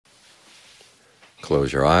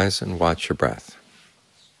Close your eyes and watch your breath.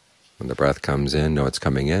 When the breath comes in, know it's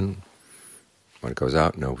coming in. When it goes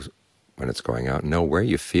out, know when it's going out. Know where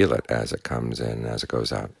you feel it as it comes in and as it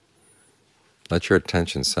goes out. Let your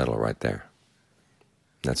attention settle right there.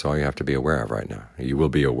 That's all you have to be aware of right now. You will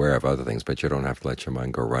be aware of other things, but you don't have to let your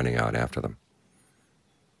mind go running out after them.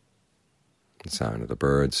 The sound of the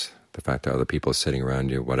birds, the fact that other people are sitting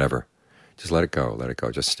around you, whatever. Just let it go, let it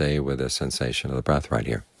go. Just stay with the sensation of the breath right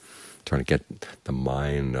here. Trying to get the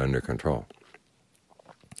mind under control.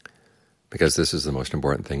 Because this is the most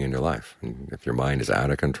important thing in your life. And if your mind is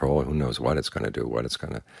out of control, who knows what it's going to do, what it's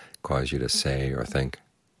going to cause you to say or think.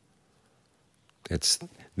 It's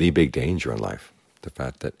the big danger in life, the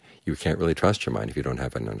fact that you can't really trust your mind if you don't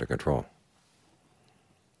have it under control.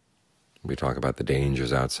 We talk about the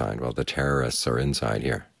dangers outside. Well, the terrorists are inside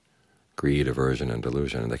here. Greed, aversion, and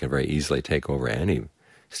delusion. And they can very easily take over any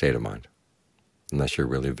state of mind, unless you're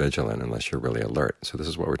really vigilant, unless you're really alert. So this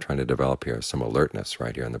is what we're trying to develop here, some alertness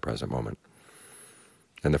right here in the present moment.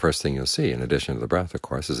 And the first thing you'll see, in addition to the breath, of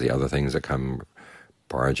course, is the other things that come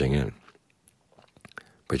barging in.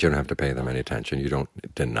 But you don't have to pay them any attention. You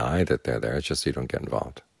don't deny that they're there. It's just you don't get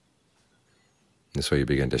involved. This way you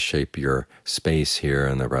begin to shape your space here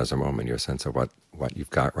in the present moment, your sense of what you've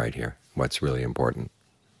got right here, what's really important,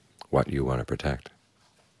 what you want to protect.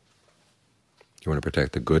 You want to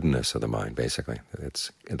protect the goodness of the mind, basically.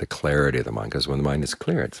 It's the clarity of the mind, because when the mind is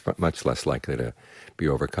clear, it's much less likely to be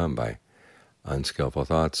overcome by unskillful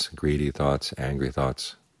thoughts, greedy thoughts, angry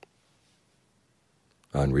thoughts,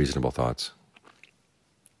 unreasonable thoughts.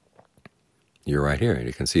 You're right here, and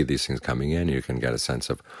you can see these things coming in. You can get a sense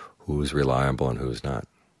of who's reliable and who's not.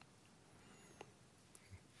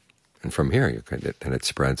 And from here, it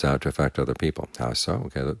spreads out to affect other people. How so?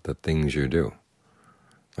 Okay, the things you do.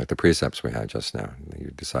 Like the precepts we had just now.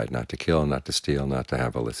 You decide not to kill, not to steal, not to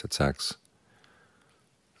have illicit sex,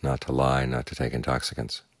 not to lie, not to take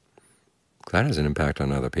intoxicants. That has an impact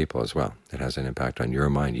on other people as well. It has an impact on your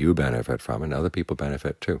mind. You benefit from it, and other people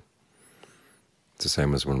benefit too. It's the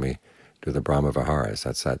same as when we do the Brahma Viharas.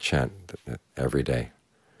 That's that chant that every day.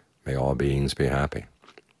 May all beings be happy.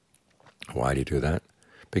 Why do you do that?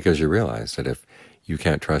 Because you realize that if you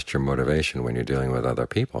can't trust your motivation when you're dealing with other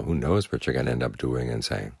people, who knows what you're going to end up doing and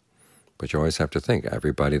saying. But you always have to think,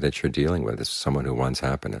 everybody that you're dealing with is someone who wants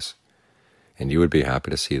happiness. And you would be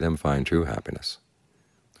happy to see them find true happiness.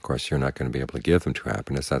 Of course, you're not going to be able to give them true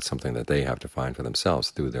happiness. That's something that they have to find for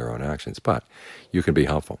themselves through their own actions. But you can be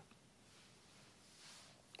helpful.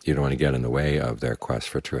 You don't want to get in the way of their quest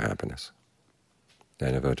for true happiness.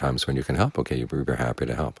 And if there are times when you can help, okay, you're happy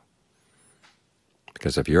to help.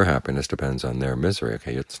 Because if your happiness depends on their misery,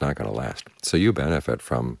 okay, it's not going to last. So you benefit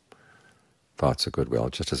from thoughts of goodwill,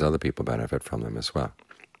 just as other people benefit from them as well.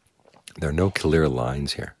 There are no clear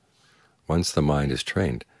lines here. Once the mind is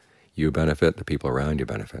trained, you benefit, the people around you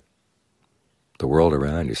benefit. The world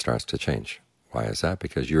around you starts to change. Why is that?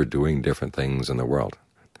 Because you're doing different things in the world.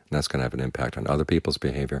 And that's going to have an impact on other people's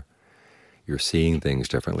behavior. You're seeing things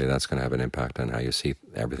differently. That's going to have an impact on how you see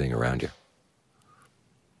everything around you.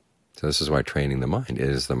 So this is why training the mind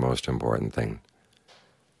is the most important thing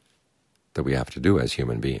that we have to do as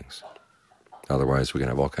human beings. Otherwise, we can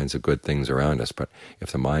have all kinds of good things around us, but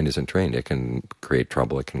if the mind isn't trained, it can create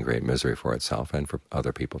trouble, it can create misery for itself and for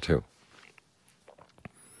other people too.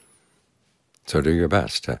 So do your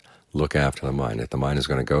best to look after the mind. If the mind is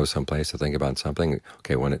going to go someplace to think about something,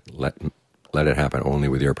 okay, let it happen only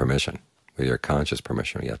with your permission, with your conscious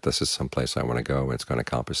permission. Yet this is someplace I want to go and it's going to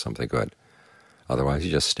accomplish something good. Otherwise,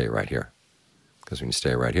 you just stay right here. Because when you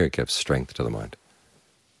stay right here, it gives strength to the mind.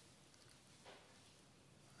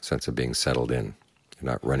 A sense of being settled in.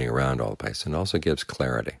 You're not running around all the place. And it also gives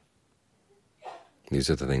clarity. These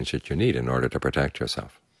are the things that you need in order to protect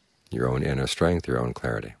yourself. Your own inner strength, your own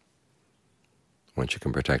clarity. Once you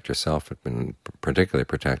can protect yourself, and particularly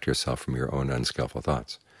protect yourself from your own unskillful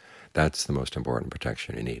thoughts, that's the most important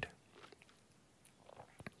protection you need.